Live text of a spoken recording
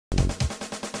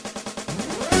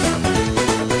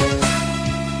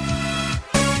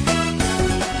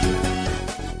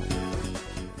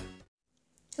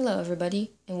Hello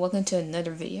everybody, and welcome to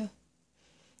another video.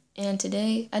 And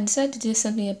today, I decided to do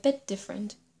something a bit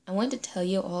different. I wanted to tell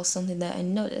you all something that I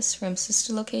noticed from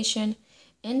Sister Location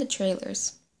and the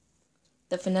trailers.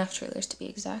 The FNAF trailers to be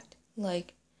exact. There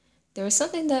was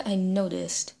something that I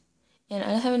noticed, and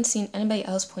I haven't seen anybody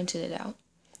else pointed it out.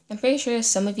 I'm pretty sure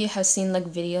some of you have seen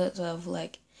videos of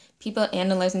people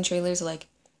analyzing trailers,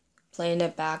 playing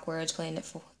it backwards,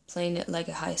 playing it like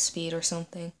a high speed or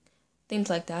something. Things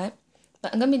like that.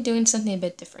 But I'm gonna be doing something a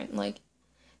bit different.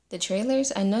 The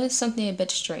trailers, I noticed something a bit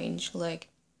strange. I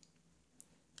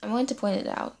wanted to point it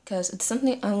out because it's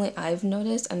something only I've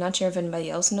noticed. I'm not sure if anybody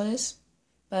else noticed,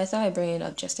 but I thought I'd bring it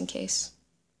up just in case.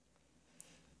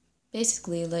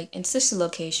 Basically, in Sister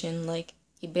Location,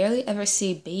 you barely ever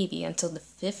see Baby until the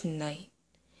 5th night,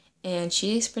 and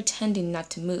she's pretending not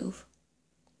to move.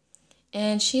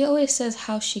 And she always says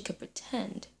how she could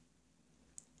pretend.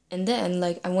 And then,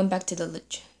 I went back to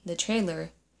the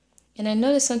trailer, and I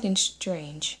noticed something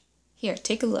strange. Here,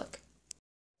 take a look.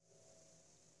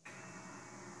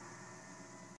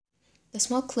 The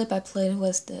small clip I played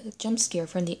was the jump scare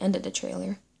from the end of the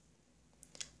trailer.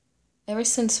 Ever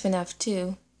since FNAF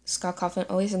 2, Scott Cawthon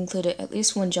always included at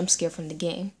least one jump scare from the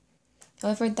game.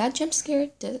 However, that jump scare,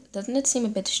 doesn't it seem a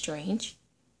bit strange?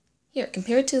 Here,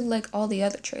 compare it to all the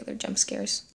other trailer jump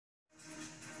scares.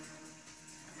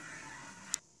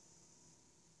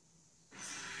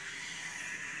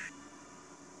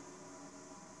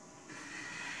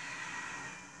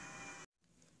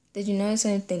 Did you notice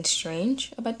anything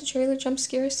strange about the trailer jump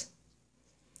scares?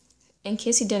 In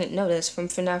case you didn't notice, from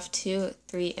FNAF 2,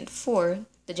 3, and 4,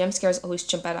 the jump scares always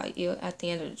jump out at you at the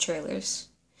end of the trailers.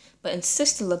 But in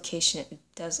Sister Location, it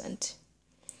doesn't.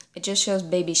 It just shows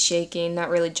Baby shaking, not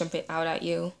really jumping out at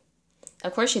you.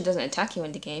 Of course, she doesn't attack you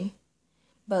in the game.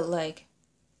 But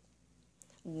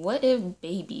what if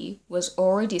Baby was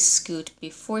already scooped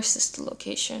before Sister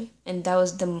Location, and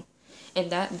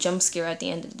that jump scare at the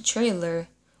end of the trailer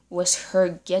was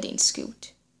her getting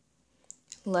scooped?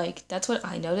 That's what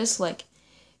I noticed.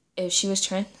 If she was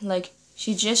trying,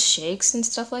 she just shakes and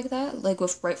stuff like that,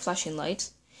 with bright flashing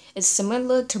lights. It's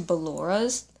similar to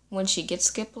Bellora's when she gets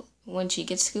scooped.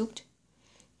 If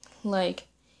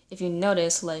you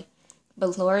notice,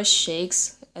 Bellora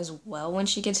shakes as well when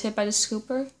she gets hit by the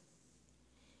scooper.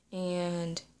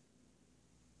 And,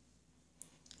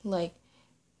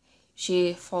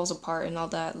 she falls apart and all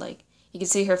that. You can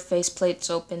see her faceplates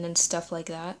open and stuff like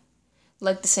that.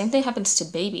 The same thing happens to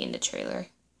Baby in the trailer.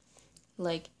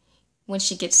 When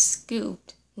she gets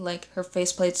scooped, her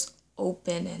faceplate's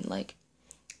open and,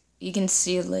 you can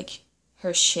see,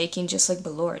 her shaking just like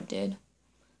Bellora did.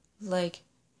 That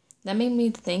made me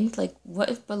think, what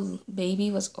if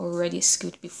Baby was already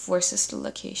scooped before Sister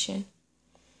Location?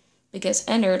 Because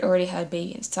Ennard already had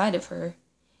Baby inside of her.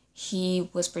 He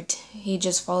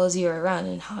just follows you around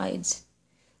and hides.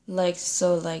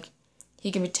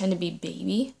 He can pretend to be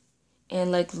Baby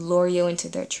and lure you into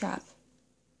their trap.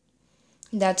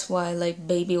 That's why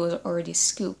Baby was already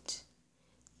scooped.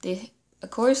 Of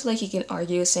course, you can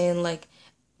argue saying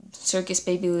Circus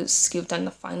Baby was scooped on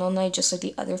the final night just like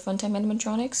the other Funtime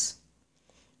animatronics.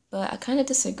 But I kind of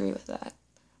disagree with that.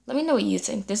 Let me know what you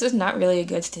think. This is not really a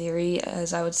good theory,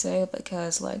 as I would say,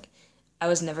 because I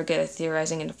was never good at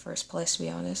theorizing in the first place, to be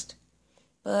honest.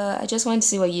 But I just wanted to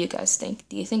see what you guys think.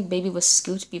 Do you think Baby was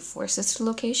scooped before Sister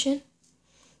Location?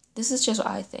 This is just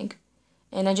what I think.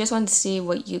 And I just wanted to see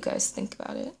what you guys think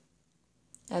about it.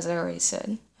 As I already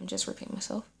said, I'm just repeating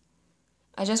myself.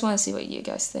 I just want to see what you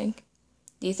guys think.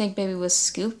 Do you think Baby was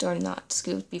scooped or not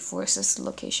scooped before Sister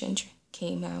Location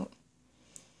came out?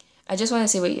 I just want to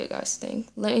see what you guys think.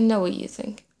 Let me know what you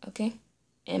think, okay?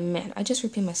 And man, I just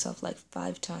repeat myself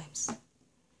 5 times.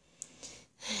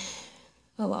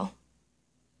 Oh well.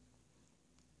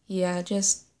 Yeah,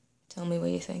 just tell me what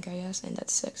you think, I guess. And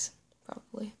that's 6,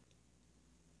 probably.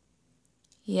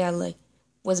 Yeah,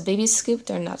 was Baby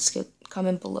scooped or not scooped?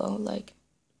 Comment below.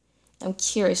 I'm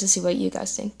curious to see what you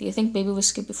guys think. Do you think Baby was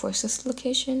scooped before Sister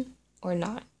Location or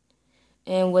not?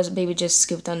 And was Baby just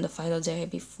scooped on the final day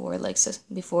before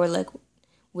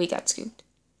we got scooped?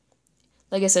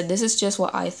 Like I said, this is just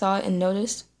what I thought and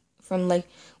noticed from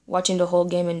watching the whole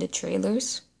game in the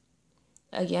trailers.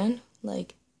 Again,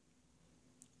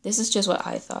 this is just what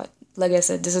I thought. Like I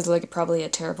said, this is probably a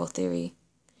terrible theory.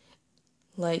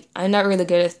 I'm not really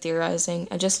good at theorizing.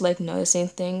 I just like noticing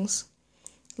things.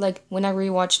 When I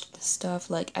rewatched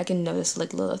stuff, I can notice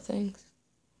little things.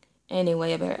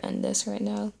 Anyway, I better end this right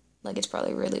now. It's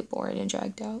probably really boring and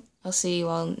dragged out. I'll see you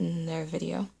all in their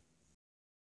video.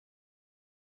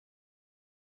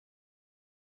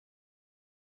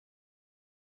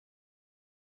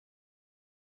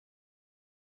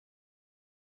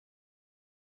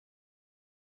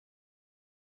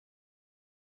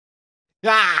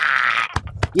 Ah!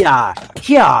 Yeah,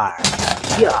 yeah,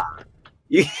 yeah.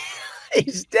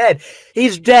 He's dead.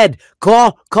 He's dead.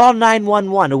 Call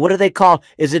 911. Or what do they call?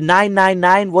 Is it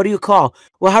 999? What do you call?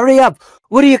 Well, hurry up.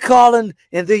 What are you calling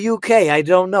in the UK? I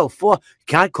don't know.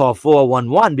 Can't call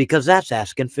 411 because that's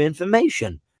asking for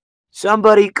information.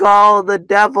 Somebody call the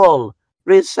devil.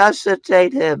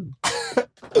 Resuscitate him.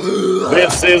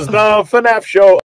 This is the FNAF show.